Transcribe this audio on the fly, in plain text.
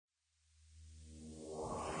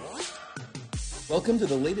Welcome to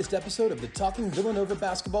the latest episode of the Talking Villanova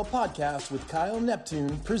Basketball Podcast with Kyle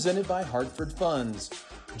Neptune, presented by Hartford Funds.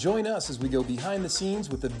 Join us as we go behind the scenes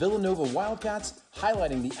with the Villanova Wildcats,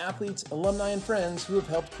 highlighting the athletes, alumni, and friends who have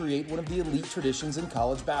helped create one of the elite traditions in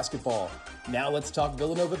college basketball. Now let's talk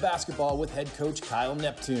Villanova basketball with head coach Kyle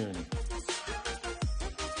Neptune.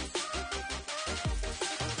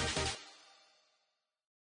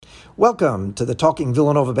 Welcome to the Talking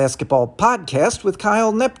Villanova Basketball Podcast with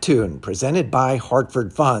Kyle Neptune, presented by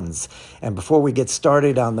Hartford Funds. And before we get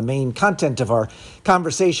started on the main content of our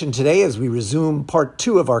conversation today, as we resume part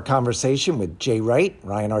two of our conversation with Jay Wright,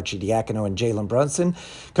 Ryan Arcidiacono, and Jalen Brunson,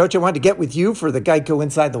 Coach, I wanted to get with you for the Geico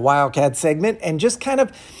Inside the Wildcat segment and just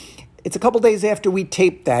it's a couple days after we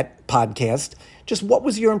taped that podcast. Just what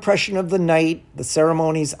was your impression of the night, the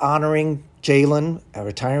ceremonies honoring Jalen,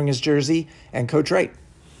 retiring his jersey, and Coach Wright?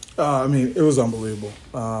 It was unbelievable.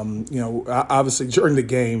 Obviously during the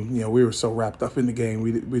game, we were so wrapped up in the game,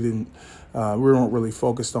 we weren't really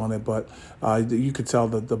focused on it. But you could tell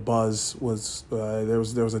that the buzz was there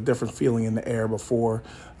was a different feeling in the air before.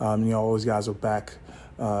 All those guys were back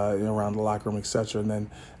around the locker room, etc. And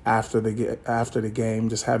then after the game,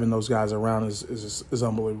 just having those guys around is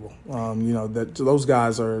unbelievable. That those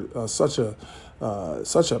guys are such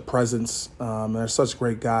a presence. They're such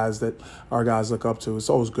great guys that our guys look up to. It's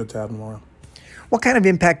always good to have them around. What kind of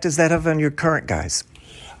impact does that have on your current guys?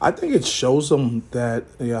 I think it shows them that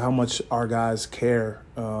how much our guys care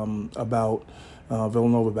about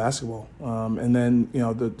Villanova basketball. And then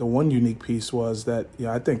the one unique piece was that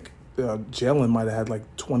I think Jalen might have had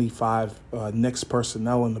like 25 Knicks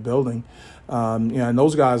personnel in the building. And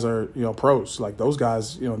those guys are, pros. Like those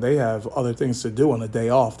guys, they have other things to do on a day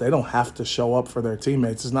off. They don't have to show up for their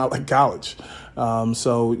teammates. It's not like college.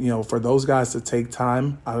 So for those guys to take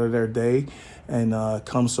time out of their day and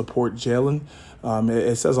come support Jalen,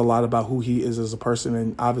 it says a lot about who he is as a person.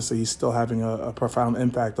 And obviously he's still having a profound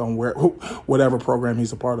impact on whatever program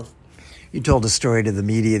he's a part of. You told a story to the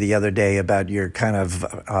media the other day about your kind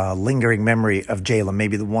of lingering memory of Jalen,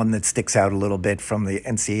 maybe the one that sticks out a little bit from the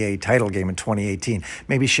NCAA title game in 2018.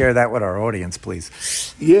 Maybe share that with our audience,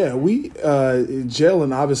 please. Yeah,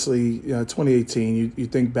 Jalen, obviously, 2018, you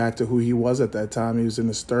think back to who he was at that time. He was in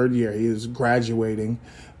his third year. He was graduating.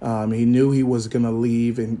 He knew he was going to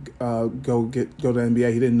leave and go to the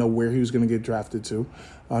NBA. He didn't know where he was going to get drafted to.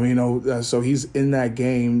 So he's in that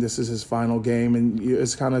game. This is his final game, and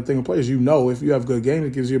it's kind of thing of players. If you have a good game,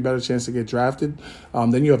 it gives you a better chance to get drafted.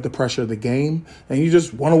 Then you have the pressure of the game, and you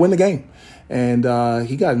just want to win the game. And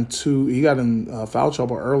he got in foul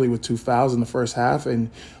trouble early with 2 fouls in the first half, and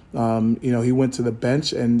he went to the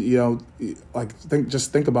bench, and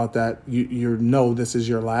think about that. This is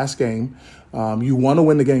your last game. You want to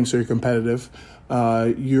win the game, so you're competitive.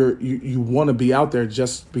 You want to be out there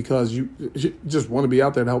just because you just want to be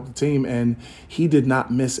out there to help the team. And he did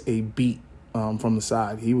not miss a beat from the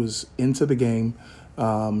side. He was into the game.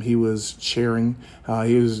 He was cheering.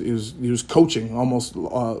 He was coaching almost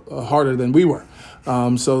harder than we were.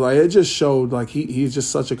 So it just showed he's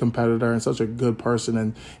just such a competitor and such a good person,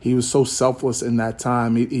 and he was so selfless in that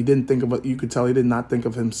time. He didn't think of it. You could tell he did not think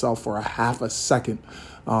of himself for a half a second.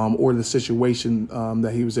 Or the situation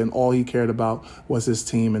that he was in. All he cared about was his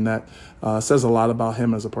team, and that says a lot about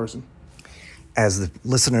him as a person. As the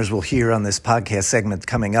listeners will hear on this podcast segment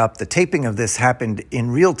coming up, the taping of this happened in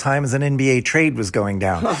real time as an NBA trade was going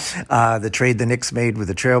down. The trade the Knicks made with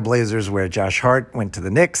the Trailblazers, where Josh Hart went to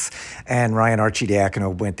the Knicks and Ryan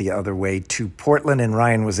Arcidiacono went the other way to Portland, and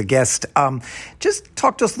Ryan was a guest. Just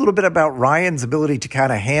talk to us a little bit about Ryan's ability to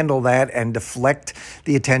kind of handle that and deflect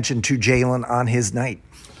the attention to Jalen on his night.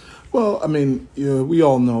 Well, we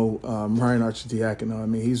all know Ryan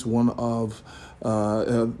Arcidiacono. He's one of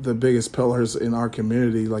the biggest pillars in our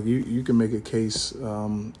community. Like you can make a case,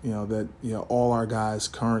 that all our guys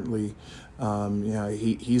currently,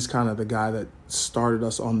 he's kind of the guy that started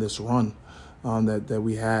us on this run that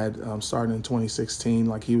we had starting in 2016.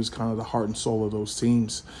 Like he was kind of the heart and soul of those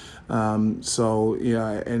teams. And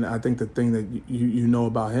I think the thing that you know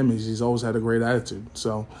about him is he's always had a great attitude.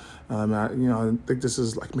 So. I think this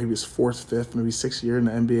is like maybe his fourth, fifth, maybe sixth year in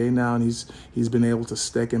the NBA now, and he's been able to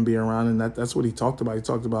stick and be around, and that's what he talked about. He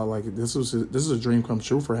talked about this is a dream come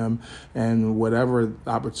true for him, and whatever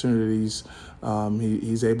opportunities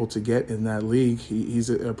he's able to get in that league, he's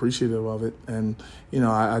appreciative of it. And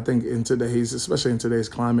I think especially in today's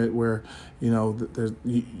climate where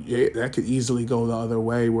that could easily go the other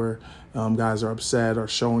way, where guys are upset or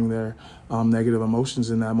showing their negative emotions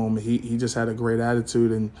in that moment. He just had a great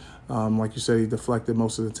attitude, and like you said, he deflected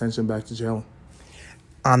most of the attention back to Jalen.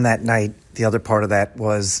 On that night, the other part of that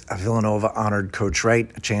was Villanova honored Coach Wright,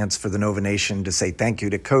 a chance for the Nova Nation to say thank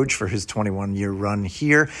you to Coach for his 21-year run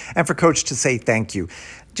here, and for Coach to say thank you.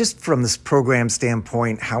 Just from this program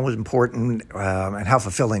standpoint, how important and how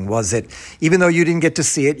fulfilling was it? Even though you didn't get to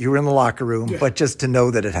see it, you were in the locker room, but just to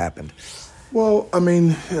know that it happened. Well, I mean,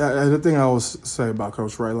 the thing I always say about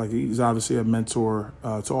Coach Wright, like he's obviously a mentor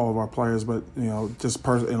to all of our players, but just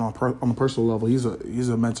on a personal level, he's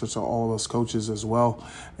a mentor to all of us coaches as well.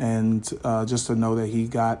 And just to know that he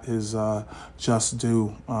got his just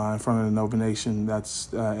due in front of the Nova Nation, and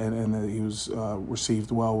that he was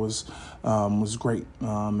received well was great.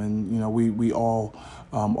 And we all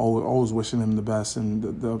always wishing him the best, and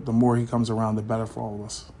the more he comes around, the better for all of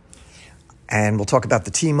us. And we'll talk about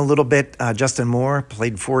the team a little bit. Justin Moore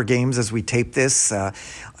played 4 games as we tape this.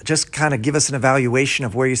 Just kind of give us an evaluation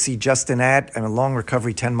of where you see Justin at. A long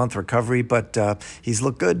recovery, 10-month recovery, but he's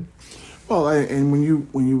looked good. Well, and when you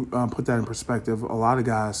put that in perspective, a lot of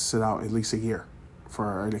guys sit out at least a year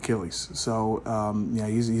for an Achilles. So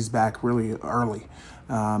he's back really early.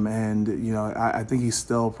 I think he's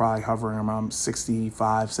still probably hovering around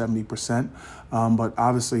 65-70%. But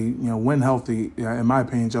obviously, when healthy, in my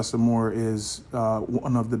opinion, Justin Moore is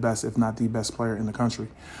one of the best, if not the best player in the country.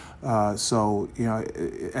 At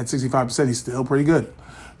 65%, he's still pretty good.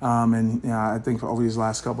 I think over these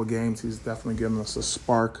last couple of games, he's definitely given us a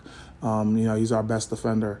spark. He's our best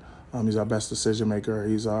defender. He's our best decision maker.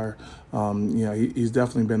 He's he's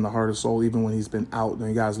definitely been the heart and soul even when he's been out. And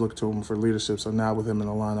you guys look to him for leadership. So now with him in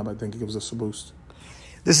the lineup, I think it gives us a boost.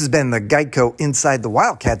 This has been the Geico Inside the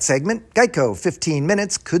Wildcat segment. Geico, 15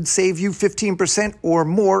 minutes could save you 15% or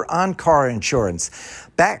more on car insurance.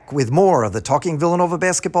 Back with more of the Talking Villanova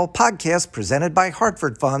Basketball podcast presented by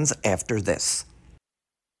Hartford Funds after this.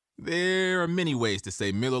 There are many ways to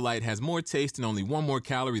say Miller Lite has more taste and only 1 more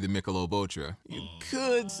calorie than Michelob Ultra. You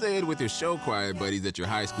could say it with your show choir buddies at your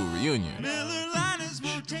high school reunion. Miller Lite has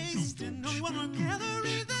more taste and only 1 more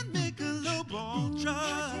calorie than Michelob Ultra.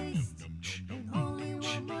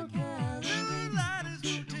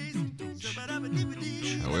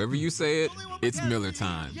 However you say it, it's Miller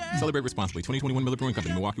time. Celebrate responsibly. 2021 Miller Brewing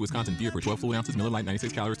Company, Milwaukee, Wisconsin. Beer per 12 full ounces. Miller Lite,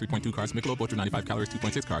 96 calories, 3.2 carbs. Michelob Ultra, 95 calories,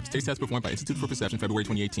 2.6 carbs. Taste test performed by Institute for Perception, February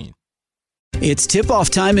 2018. It's tip-off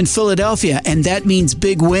time in Philadelphia, and that means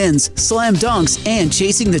big wins, slam dunks, and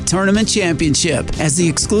chasing the tournament championship. As the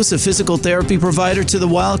exclusive physical therapy provider to the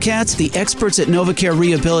Wildcats, the experts at NovaCare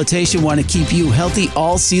Rehabilitation want to keep you healthy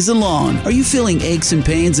all season long. Are you feeling aches and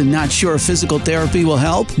pains and not sure if physical therapy will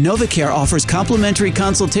help? NovaCare offers complimentary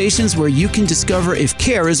consultations where you can discover if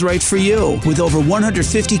care is right for you. With over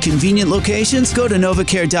 150 convenient locations, go to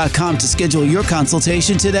NovaCare.com to schedule your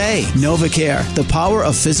consultation today. NovaCare, the power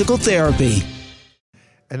of physical therapy.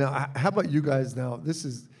 And now, how about you guys now? This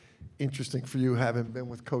is interesting for you, having been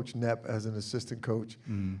with Coach Knepp as an assistant coach.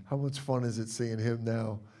 How much fun is it seeing him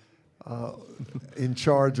now in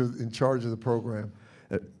charge of the program?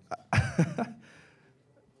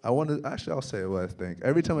 I'll say what I think.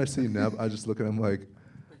 Every time I see Knepp, I just look at him like,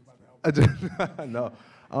 no,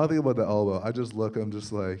 I don't think about the elbow. I just look at him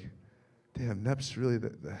just like, damn, Knepp's really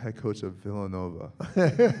the head coach of Villanova.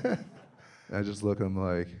 I just look at him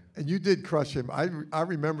like. And you did crush him. I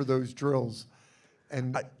remember those drills,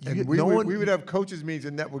 and we would have coaches meetings,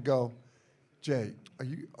 and Knepp would go, Jay,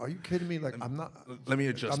 are you kidding me? Like I'm not. Let me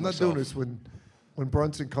adjust I'm myself. not doing this when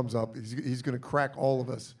Brunson comes up. He's going to crack all of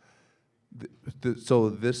us. So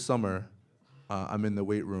this summer, I'm in the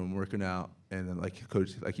weight room working out, and then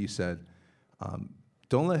Coach, like you said,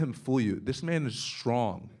 don't let him fool you. This man is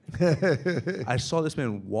strong. I saw this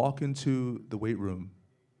man walk into the weight room.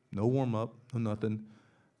 No warm-up, no nothing.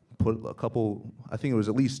 Put a couple, I think it was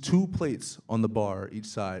at least 2 plates on the bar each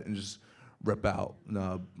side and just rep out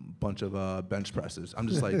a bunch of bench presses. I'm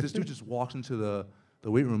just like, this dude just walks into the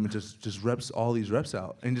weight room and just reps all these reps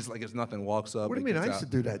out. And just like it's nothing, walks up. What do you mean? I used to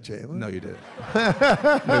do that, Jalen. No, you didn't.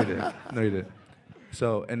 No, you didn't.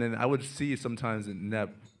 So, and then I would see sometimes in Knepp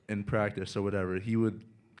in practice or whatever, he would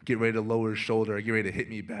get ready to lower his shoulder, get ready to hit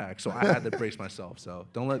me back. So I had to brace myself. So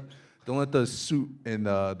don't let the suit and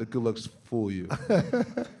the good looks fool you.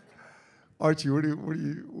 Archie, what do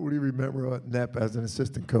you remember about Knepp as an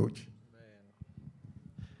assistant coach? Man,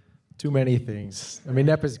 too many things. I mean,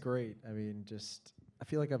 Knepp is great. I mean, I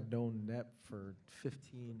feel like I've known Knepp for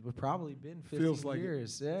 15. We've probably been 15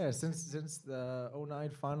 years. Yeah, since the 09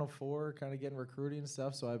 Final Four, kind of getting recruiting and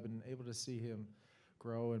stuff. So I've been able to see him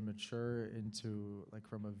grow and mature into, like,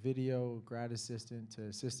 from a video grad assistant to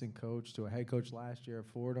assistant coach to a head coach last year at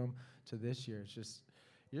Fordham to this year. It's just,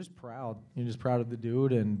 you're just proud. You're just proud of the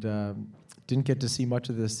dude, and didn't get to see much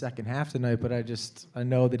of the second half tonight, but I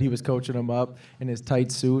know that he was coaching him up in his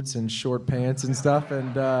tight suits and short pants and stuff,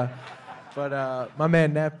 and but my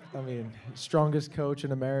man Nep, I mean, strongest coach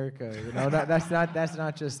in America. You know, that's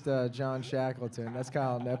not just John Shackleton. That's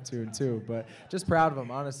Kyle Neptune too. But just proud of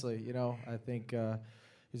him, honestly. You know, I think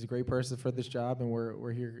he's a great person for this job, and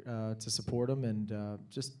we're here to support him, and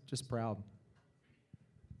just proud.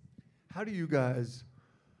 How do you guys?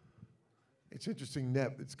 It's interesting,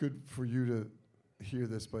 Nep. It's good for you to hear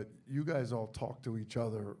this, but you guys all talk to each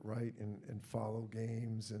other, right, and follow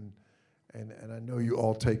games, and I know you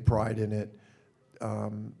all take pride in it.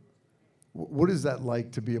 What is that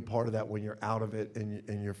like to be a part of that when you're out of it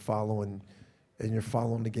and you're following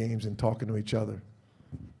the games and talking to each other?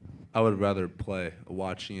 I would rather play.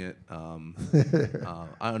 Watching it,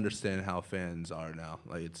 I understand how fans are now.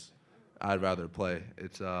 Like I'd rather play.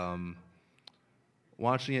 It's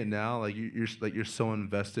watching it now. Like you're so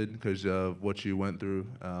invested because of what you went through.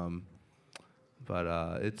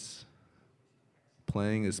 But it's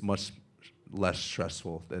playing is much less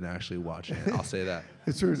stressful than actually watching it. I'll say that.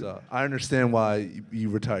 It's true. So I understand why you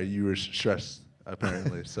retired. You were stressed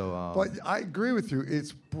apparently. So, but I agree with you.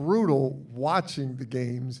 It's brutal watching the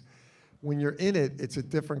games. When you're in it, it's a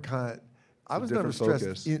different kind. I was never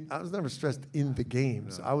stressed in the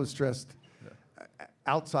games. No. I was stressed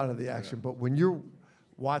outside of the action. Yeah. But when you're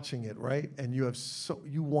watching it, right, and you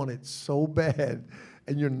want it so bad,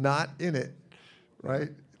 and you're not in it, right?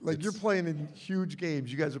 Like you're playing in huge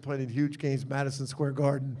games. You guys are playing in huge games, Madison Square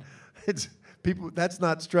Garden. It's people. That's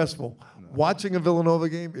not stressful. No. Watching a Villanova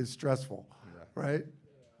game is stressful, right?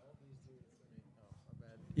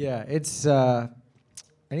 Yeah, it's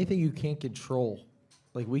anything you can't control.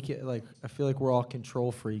 Like I feel like we're all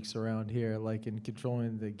control freaks around here, like in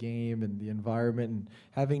controlling the game and the environment, and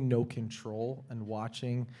having no control and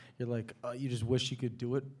watching. You're like, you just wish you could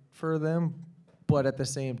do it for them, but at the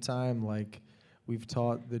same time, like we've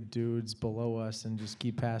taught the dudes below us and just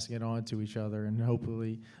keep passing it on to each other, and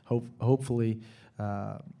hopefully,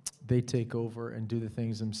 they take over and do the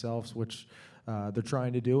things themselves, which they're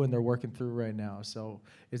trying to do and they're working through right now. So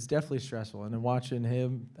it's definitely stressful. And then watching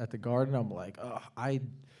him at the Garden, I'm like, I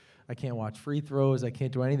can't watch free throws. I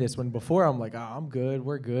can't do any of this. When before I'm like, I'm good,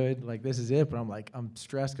 we're good, like this is it. But I'm like, I'm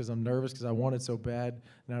stressed because I'm nervous because I want it so bad,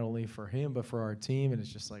 not only for him but for our team. And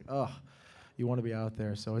it's just like, you want to be out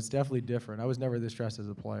there. So it's definitely different. I was never this stressed as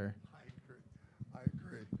a player. I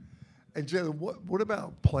agree. And Jalen, what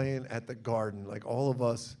about playing at the Garden? Like all of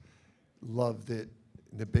us loved it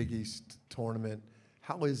in the Big East tournament.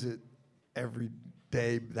 How is it every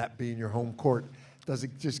day, that being your home court? Does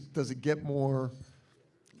it get more,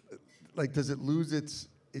 like, does it lose its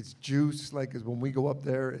juice? Like, 'cause when we go up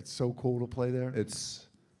there, it's so cool to play there. It's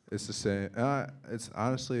the same. It's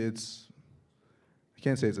honestly, I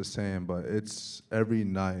can't say it's the same, but it's every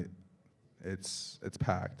night. It's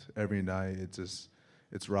packed every night. It's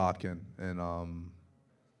rocking, and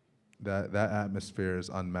that atmosphere is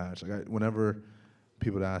unmatched. Like whenever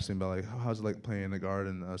people would ask me about like how's it like playing in the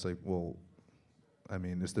Garden, I was like, well, I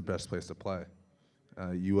mean, it's the best place to play.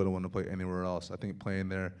 You wouldn't want to play anywhere else. I think playing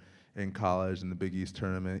there in college in the Big East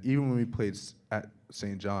tournament, even when we played at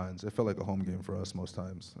St. John's, it felt like a home game for us most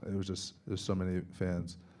times. There's so many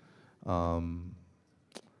fans.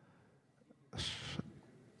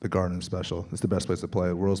 The Garden is special. It's the best place to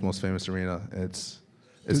play. World's most famous arena. It's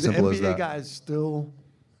simple as that. Do the NBA guys still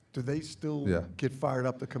get fired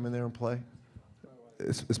up to come in there and play?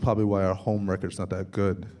 It's probably why our home record's not that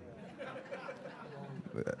good.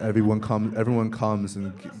 Everyone comes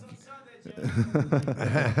and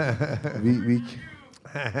we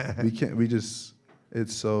can't.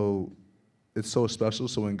 It's so special.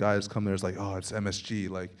 So when guys come there, it's like, oh, it's MSG.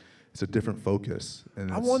 Like it's a different focus.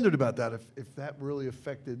 And I wondered about that. If that really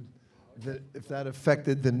affected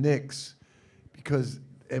the Knicks, because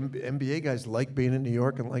NBA guys like being in New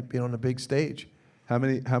York and like being on a big stage. How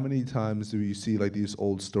many times do you see like these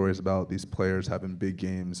old stories about these players having big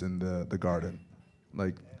games in the Garden?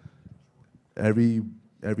 Like every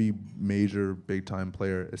major big time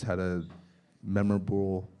player has had a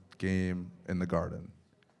memorable game in the Garden,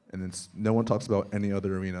 and no one talks about any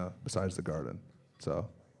other arena besides the Garden. So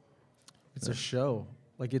it's a show.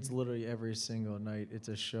 Like it's literally every single night. It's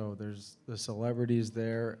a show. There's the celebrities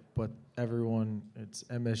there, but everyone. It's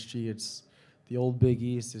MSG. It's the old Big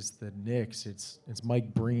East. It's the Knicks. It's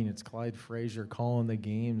Mike Breen. It's Clyde Frazier calling the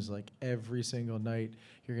games. Like every single night,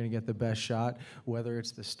 you're gonna get the best shot, whether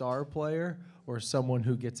it's the star player or someone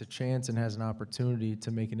who gets a chance and has an opportunity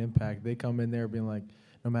to make an impact. They come in there being like,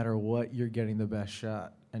 no matter what, you're getting the best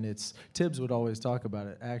shot. And Tibbs would always talk about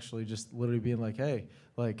it, actually just literally being like, hey,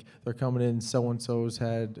 like they're coming in, so-and-so's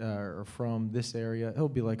head or from this area. He'll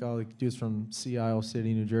be like, oh, the dude's from Sea Isle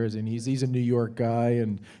City, New Jersey, and he's a New York guy,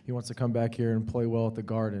 and he wants to come back here and play well at the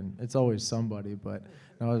Garden. It's always somebody, but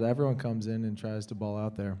no, everyone comes in and tries to ball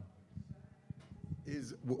out there.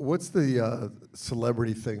 What's the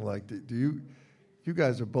celebrity thing like? Do you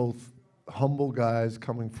guys are both humble guys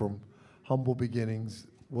coming from humble beginnings.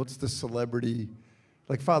 What's the celebrity?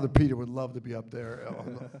 Like Father Peter would love to be up there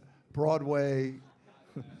on the Broadway.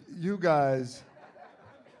 You guys,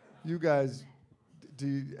 do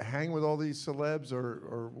you hang with all these celebs,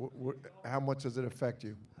 or how much does it affect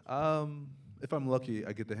you? If I'm lucky,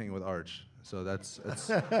 I get to hang with Arch. So that's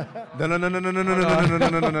no.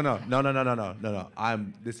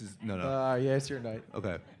 Yeah, it's your night.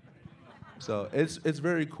 Okay. So it's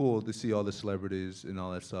very cool to see all the celebrities and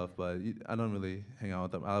all that stuff, but I don't really hang out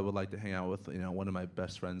with them. I would like to hang out with one of my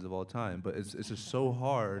best friends of all time, but it's just so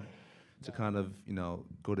hard to kind of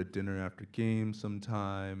go to dinner after games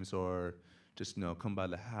sometimes, or just come by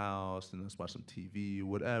the house and just watch some TV,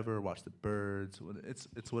 whatever, watch the birds.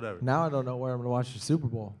 It's whatever. Now I don't know where I'm gonna watch the Super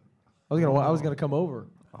Bowl. I was gonna come over.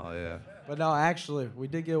 Oh yeah. But no, actually, we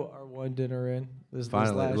did get our one dinner in this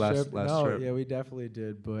last trip. Yeah, we definitely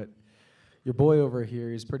did. But your boy over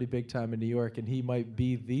here is pretty big time in New York, and he might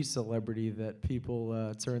be the celebrity that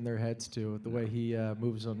people turn their heads to the way he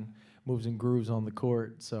moves and grooves on the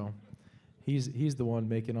court. So he's the one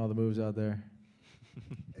making all the moves out there.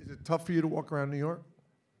 Is it tough for you to walk around New York?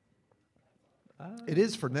 It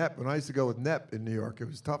is for Nep. When I used to go with Nep in New York, it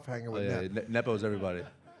was tough hanging with Nep. Nep knows everybody.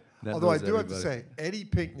 Although I do have to say, Eddie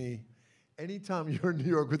Pinckney, anytime you're in New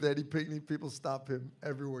York with Eddie Pinckney, people stop him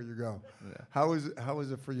everywhere you go. Yeah. How is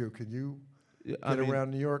it for you? Can you get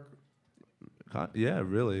around New York? Yeah,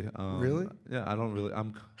 really. Really? Yeah, I don't really.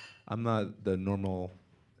 I'm not the normal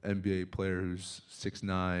NBA player who's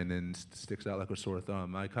 6'9" and sticks out like a sore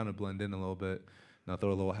thumb. I kind of blend in a little bit, and I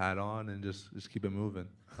throw a little hat on and just keep it moving.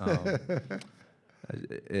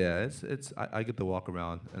 Yeah, I get to walk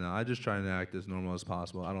around, and I just try and act as normal as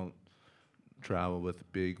possible. I don't travel with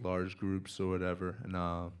big, large groups or whatever. And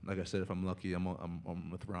like I said, if I'm lucky,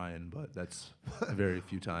 I'm with Ryan, but that's very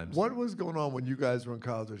few times. What was going on when you guys were in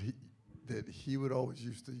college that he would always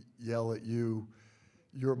used to yell at you,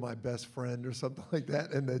 "You're my best friend," or something like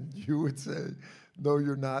that, and then you would say, "No,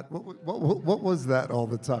 you're not"? What was that all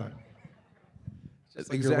the time? That's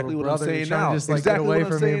exactly what I'm saying now. Exactly what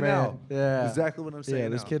I'm saying now. Yeah. Exactly what I'm saying now. Yeah,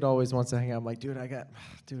 this kid always wants to hang out. I'm like, dude,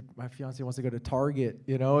 my fiance wants to go to Target.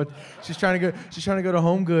 She's trying to go to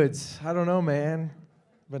Home Goods. I don't know, man.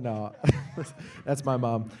 But no, that's my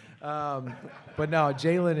mom. But no,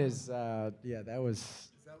 Jalen is. That was.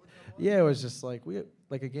 Yeah, it was just like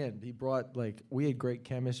he brought we had great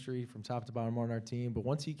chemistry from top to bottom on our team, but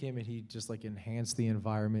once he came in, he just enhanced the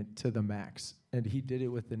environment to the max, and he did it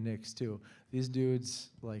with the Knicks too. These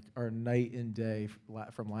dudes are night and day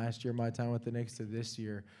from last year, my time with the Knicks, to this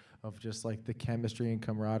year, of just the chemistry and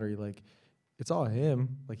camaraderie. It's all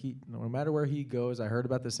him. No matter where he goes, I heard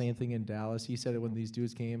about the same thing in Dallas. He said it when these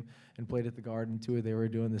dudes came and played at the Garden too. They were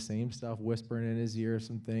doing the same stuff, whispering in his ear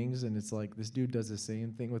some things, and it's this dude does the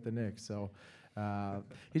same thing with the Knicks. So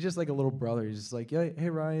he's just like a little brother. He's just like, yeah,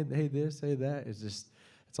 hey Ryan, hey this, hey that. It's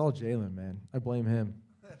all Jalen, man. I blame him.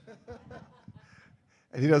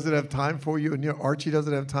 And he doesn't have time for you in New York. Archie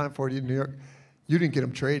doesn't have time for you in New York. You didn't get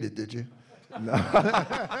him traded, did you? No.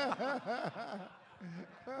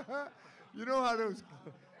 You know how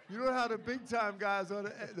the big time guys on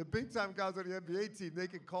the NBA team, they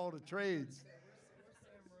can call the trades.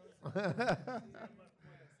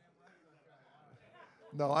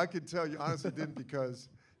 No, I can tell you honestly didn't, because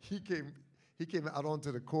he came out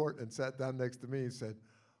onto the court and sat down next to me and said,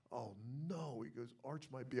 "Oh no," he goes, "Arch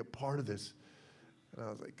might be a part of this." And I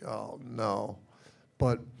was like, "Oh no,"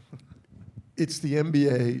 but it's the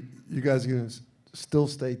NBA. You guys are gonna still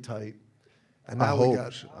stay tight. And I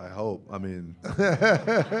hope. I mean,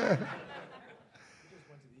 that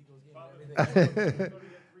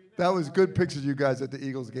was good pictures of you guys at the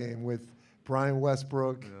Eagles game with Brian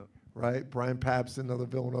Westbrook, right? Brian Papson, another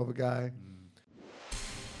Villanova guy.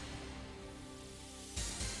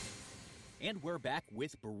 And we're back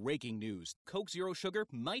with breaking news. Coke Zero Sugar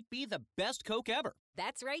might be the best Coke ever.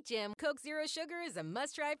 That's right, Jim. Coke Zero Sugar is a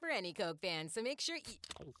must-try for any Coke fan, so make sure you...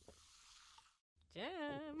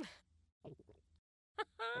 Jim...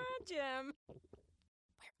 Jim.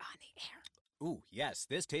 Where on the air. Ooh, yes,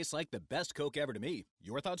 this tastes like the best Coke ever to me.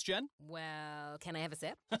 Your thoughts, Jen? Well, can I have a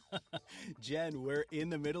sip? Jen, we're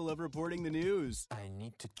in the middle of reporting the news. I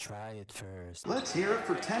need to try it first. Let's hear it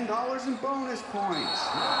for $10 in bonus points.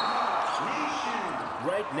 Nation!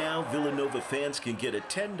 Right now, Villanova fans can get a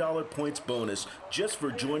 $10 points bonus just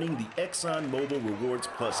for joining the ExxonMobil Rewards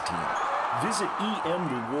Plus team. Visit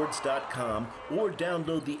emrewards.com or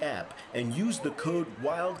download the app and use the code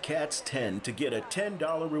WILDCATS10 to get a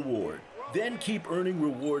 $10 reward. Then keep earning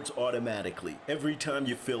rewards automatically every time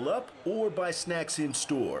you fill up or buy snacks in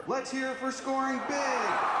store. Let's hear it for scoring big.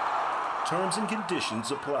 Terms and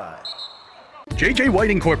conditions apply. J.J.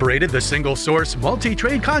 White Incorporated, the single-source,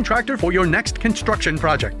 multi-trade contractor for your next construction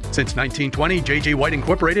project. Since 1920, J.J. White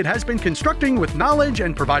Incorporated has been constructing with knowledge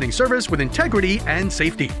and providing service with integrity and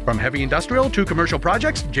safety. From heavy industrial to commercial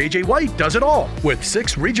projects, J.J. White does it all. With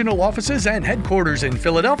 6 regional offices and headquarters in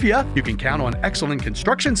Philadelphia, you can count on excellent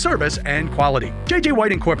construction service and quality. J.J.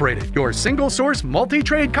 White Incorporated, your single-source,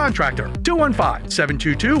 multi-trade contractor.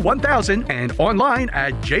 215-722-1000 and online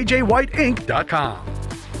at jjwhiteinc.com.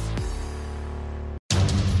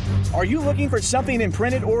 Are you looking for something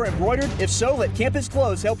imprinted or embroidered? If so, let Campus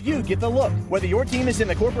Clothes help you get the look. Whether your team is in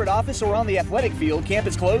the corporate office or on the athletic field,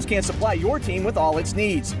 Campus Clothes can supply your team with all its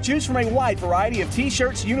needs. Choose from a wide variety of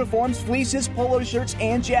t-shirts, uniforms, fleeces, polo shirts,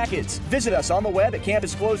 and jackets. Visit us on the web at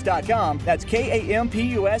campusclothes.com. That's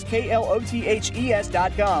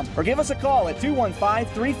CampusKlothes.com. Or give us a call at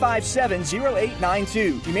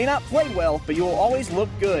 215-357-0892. You may not play well, but you will always look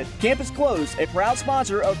good. Campus Clothes, a proud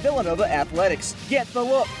sponsor of Villanova Athletics. Get the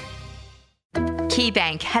look.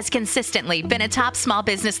 KeyBank has consistently been a top small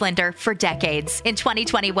business lender for decades. In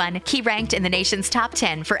 2021, Key ranked in the nation's top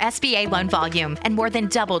 10 for SBA loan volume and more than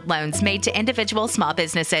doubled loans made to individual small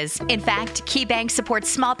businesses. In fact, KeyBank supports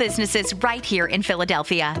small businesses right here in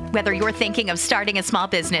Philadelphia. Whether you're thinking of starting a small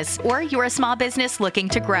business or you're a small business looking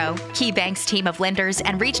to grow, KeyBank's team of lenders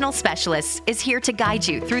and regional specialists is here to guide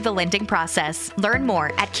you through the lending process. Learn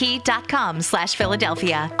more at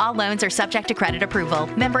key.com/Philadelphia. All loans are subject to credit approval.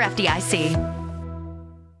 Member FDIC.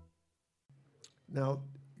 Now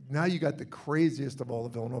you got the craziest of all the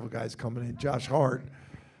Villanova guys coming in, Josh Hart.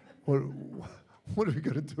 What are we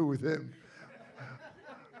going to do with him?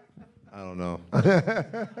 I don't know. I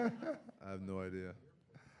have no idea.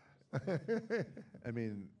 I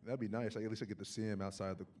mean, that'd be nice. At least I get to see him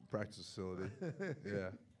outside the practice facility. Yeah.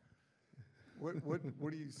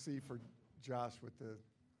 What do you see for Josh with the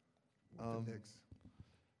Knicks?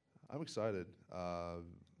 I'm excited.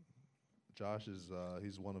 Josh is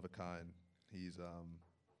he's one of a kind.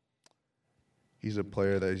 He's a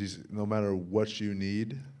player that no matter what you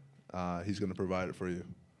need, he's going to provide it for you.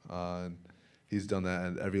 And he's done that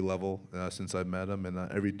at every level since I've met him, and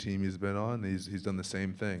every team he's been on, he's done the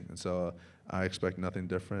same thing. And so I expect nothing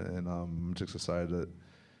different, and I'm just excited that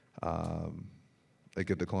I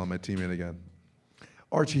get to call my teammate again.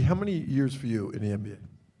 Archie, how many years for you in the NBA?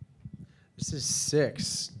 This is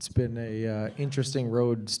 6. It's been a interesting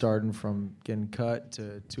road starting from getting cut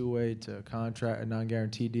to two-way to a contract, a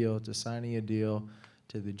non-guaranteed deal to signing a deal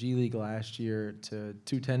to the G League last year to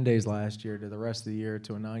 2 10-days last year to the rest of the year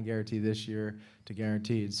to a non-guaranteed this year to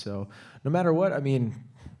guaranteed. So no matter what, I mean,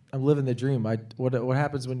 I'm living the dream. What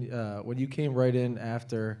happens when you came right in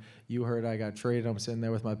after you heard I got traded? I'm sitting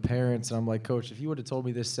there with my parents, and I'm like, Coach, if you would have told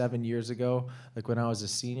me this 7 years ago, like when I was a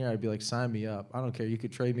senior, I'd be like, sign me up. I don't care. You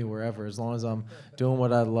could trade me wherever, as long as I'm doing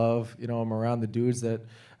what I love. You know, I'm around the dudes that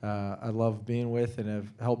I love being with and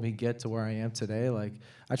have helped me get to where I am today. Like,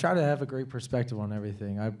 I try to have a great perspective on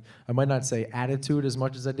everything. I might not say attitude as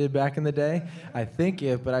much as I did back in the day. I think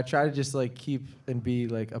it, but I try to just like keep and be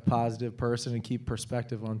like a positive person and keep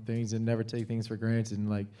perspective on things and never take things for granted. And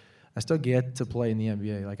like, I still get to play in the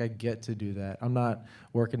NBA. Like, I get to do that. I'm not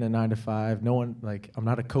working a 9 to 5. No one, like, I'm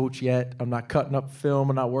not a coach yet. I'm not cutting up film.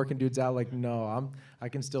 I'm not working dudes out. Like, no, I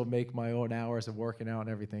can still make my own hours of working out and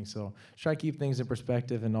everything. So try to keep things in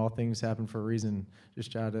perspective, and all things happen for a reason. Just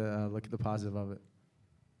try to look at the positive of it.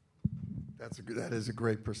 That is a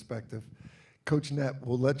great perspective. Coach Knapp,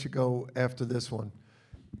 we'll let you go after this one.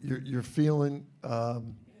 You're feeling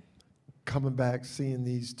coming back, seeing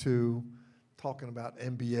these two, talking about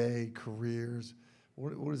NBA careers.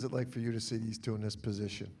 What is it like for you to see these two in this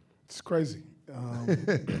position? It's crazy.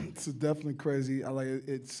 It's definitely crazy.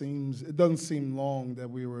 It doesn't seem long that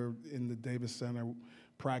we were in the Davis Center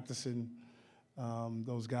practicing.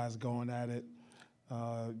 Those guys going at it,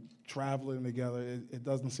 traveling together. It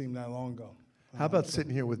doesn't seem that long ago. How about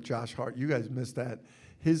sitting here with Josh Hart? You guys missed that.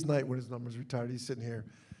 His night when his number's retired, he's sitting here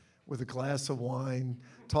with a glass of wine,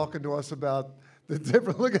 talking to us about the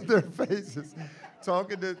different. Look at their faces,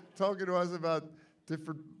 talking to us about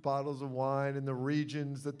different bottles of wine and the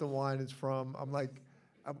regions that the wine is from. I'm like,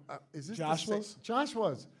 is this Joshua's?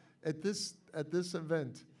 Joshua's at this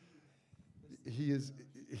event. He's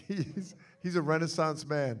a Renaissance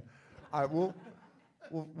man. All right,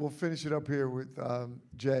 we'll finish it up here with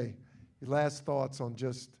Jay. Last thoughts on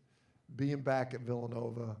just being back at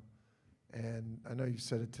Villanova, and I know you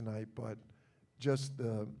said it tonight, but just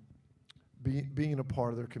being a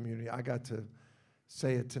part of their community. I got to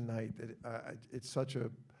say it tonight that it's such a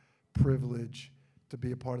privilege to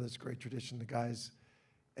be a part of this great tradition. The guys,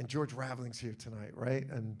 and George Raveling's here tonight, right?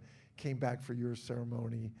 And came back for your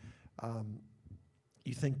ceremony.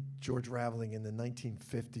 You think George Raveling in the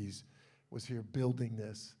 1950s was here building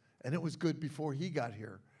this, and it was good before he got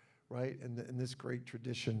here, right? And this great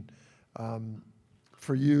tradition.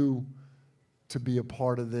 For you to be a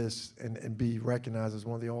part of this and be recognized as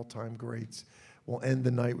one of the all-time greats, we'll end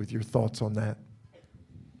the night with your thoughts on that.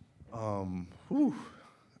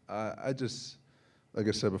 I just, like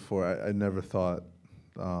I said before, I never thought,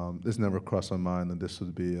 this never crossed my mind that this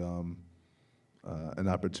would be an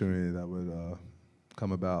opportunity that would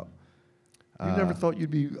come about. You never thought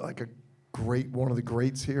you'd be like one of the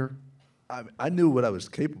greats here? I knew what I was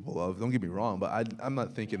capable of, don't get me wrong, but I'm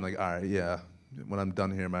not thinking like, all right, yeah, when I'm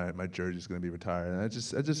done here, my jersey's going to be retired. And I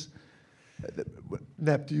just.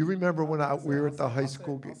 Nep, do you remember when we were at the high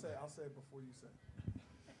school game? I'll say it before you say it.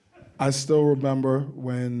 I still remember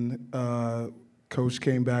when Coach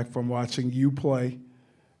came back from watching you play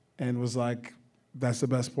and was like, that's the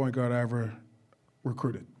best point guard I ever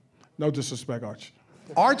recruited. No disrespect, Arch.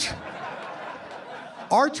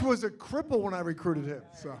 Arch was a cripple when I recruited him.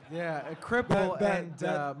 So. Yeah, a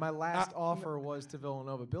cripple, my last offer was to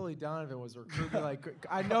Villanova. Billy Donovan was recruiting.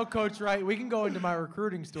 I know Coach Wright. We can go into my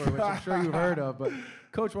recruiting story, which I'm sure you've heard of, but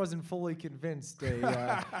Coach wasn't fully convinced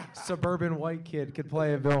a suburban white kid could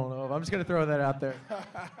play at Villanova. I'm just going to throw that out there.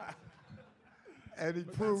 And he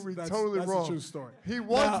proved me totally wrong. That's a true story. He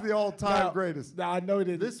was the all-time greatest. Now I know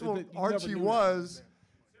that this one, Archie was.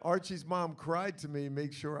 Archie's mom cried to me,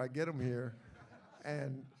 make sure I get him here.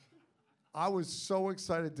 And I was so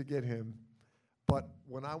excited to get him. But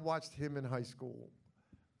when I watched him in high school,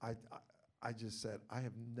 I just said, I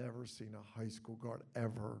have never seen a high school guard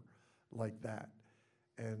ever like that.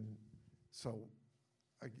 And so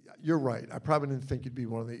you're right. I probably didn't think you'd be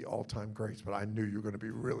one of the all-time greats, but I knew you were going to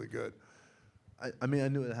be really good. I mean, I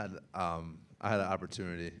knew I had an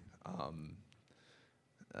opportunity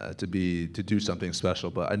to do something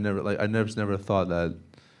special, but I never thought that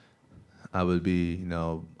I would be,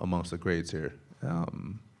 amongst the greats here.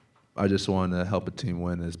 I just wanted to help a team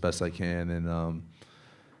win as best I can, and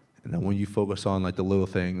then when you focus on like the little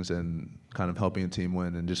things and kind of helping a team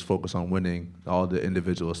win, and just focus on winning, all the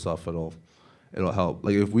individual stuff, it'll help.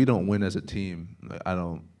 Like if we don't win as a team,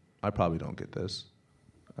 I probably don't get this.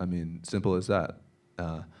 I mean, simple as that.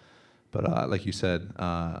 But like you said,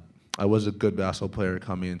 I was a good basketball player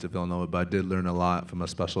coming into Villanova, but I did learn a lot from a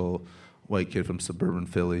special white kid from suburban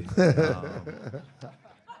Philly.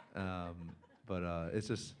 But this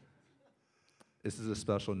is a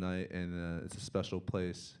special night, and it's a special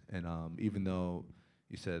place. And even though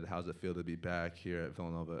you said, how's it feel to be back here at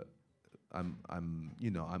Villanova? I'm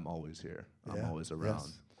always here. I'm always around.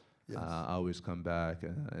 Yes. I always come back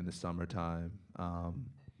in the summertime. I'll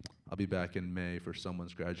be back in May for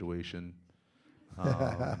someone's graduation.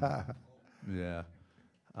 Yeah.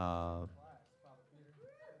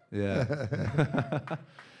 Yeah.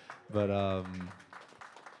 But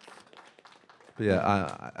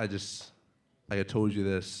yeah, I told you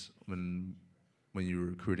this when you were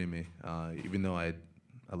recruiting me. Even though I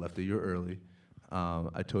left a year early,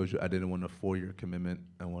 I told you I didn't want a 4-year commitment.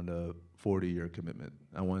 I wanted a 40-year commitment.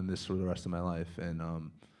 I wanted this for the rest of my life, and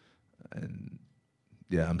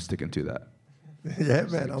yeah, I'm sticking to that. Yeah,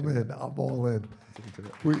 man, I'm in. I'm all in.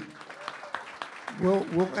 We'll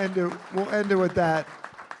end it with that.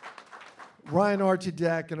 Ryan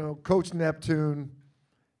Arcidiacono, Coach Neptune,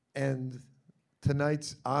 and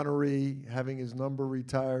tonight's honoree having his number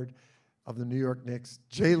retired of the New York Knicks,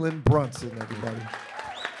 Jalen Brunson, everybody.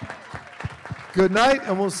 Good night,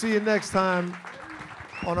 and we'll see you next time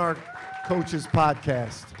on our Coaches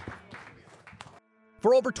Podcast.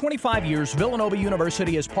 For over 25 years, Villanova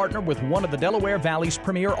University has partnered with one of the Delaware Valley's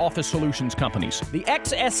premier office solutions companies. The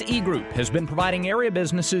XSE Group has been providing area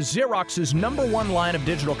businesses Xerox's #1 line of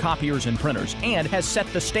digital copiers and printers, and has set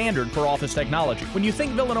the standard for office technology. When you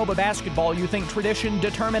think Villanova basketball, you think tradition,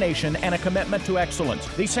 determination, and a commitment to excellence.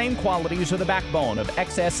 These same qualities are the backbone of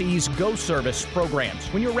XSE's Go Service programs.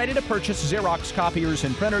 When you're ready to purchase Xerox copiers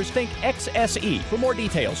and printers, think XSE. For more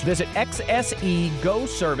details, visit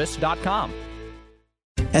xsegoservice.com.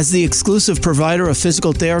 As the exclusive provider of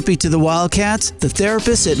physical therapy to the Wildcats, the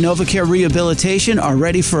therapists at NovaCare Rehabilitation are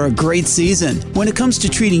ready for a great season. When it comes to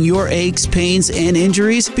treating your aches, pains, and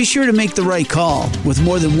injuries, be sure to make the right call. With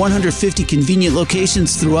more than 150 convenient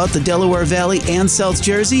locations throughout the Delaware Valley and South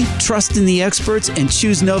Jersey, trust in the experts and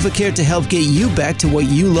choose NovaCare to help get you back to what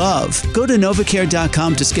you love. Go to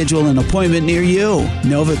NovaCare.com to schedule an appointment near you.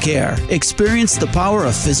 NovaCare. Experience the power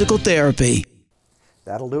of physical therapy.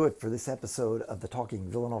 That'll do it for this episode of the Talking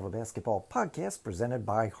Villanova Basketball podcast presented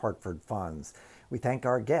by Hartford Funds. We thank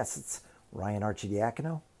our guests, Ryan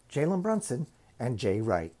Arcidiacono, Jalen Brunson, and Jay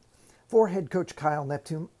Wright. For head coach Kyle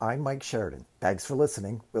Neptune, I'm Mike Sheridan. Thanks for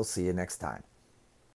listening. We'll see you next time.